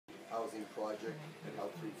housing project and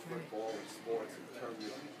how through football and sports he turned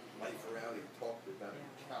his life around. He talked about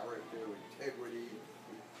character, integrity.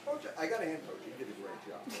 OJ, I got to hand OJ, he did a great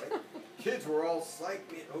job, right? Kids were all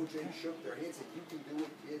psyched. Me and OJ shook their hands and said, you can do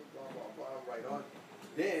it, kid, blah, blah, blah, right on.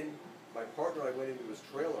 Then, my partner and I went into his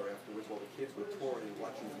trailer afterwards while the kids were touring and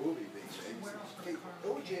watching the movie these days. Hey,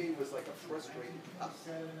 OJ was like a frustrated cop.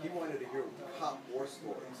 He wanted to hear cop war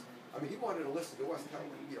stories. I mean, he wanted to listen to us tell him,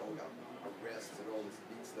 you know, about arrests and all this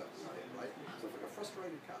neat stuff, right? So it's like a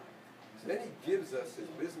frustrated cop. Then he gives us his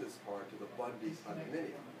business card to the Bundy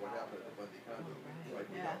condominium. What happened at the Bundy condo, right?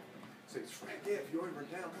 Yeah. So he's Frank, if you're ever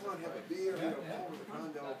down, come on, have a beer, you know, come over to the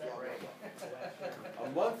condo, blah, blah, blah. A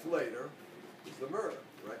month later is the murder,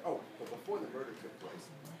 right? Oh, but before the murder took place,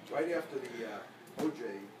 right after the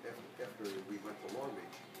OJ, after we went to Long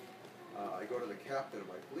Beach, I go to the captain of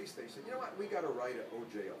my police station. You know what? We got to write an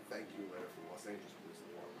OJ a thank you letter from Los Angeles Police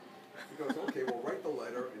Department. He goes, okay, well, write the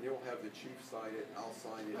letter, and you'll have the chief sign it. I'll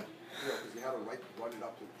sign it, you know, because you had to run it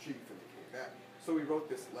up to the chief, and it came back. So we wrote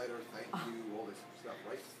this letter, thank you, all this stuff,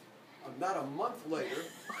 right? Not a month later,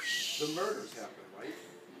 the murders happen, right?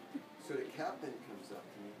 So the captain comes up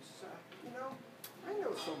to me and says, you know, I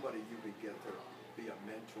know somebody you could get to be a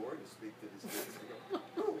mentor to speak to this kids. I go,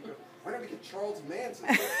 oh, we go, why don't we get Charles Manson?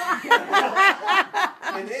 And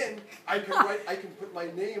then I can put my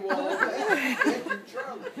name all over that. Thank you,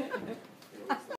 Charlie.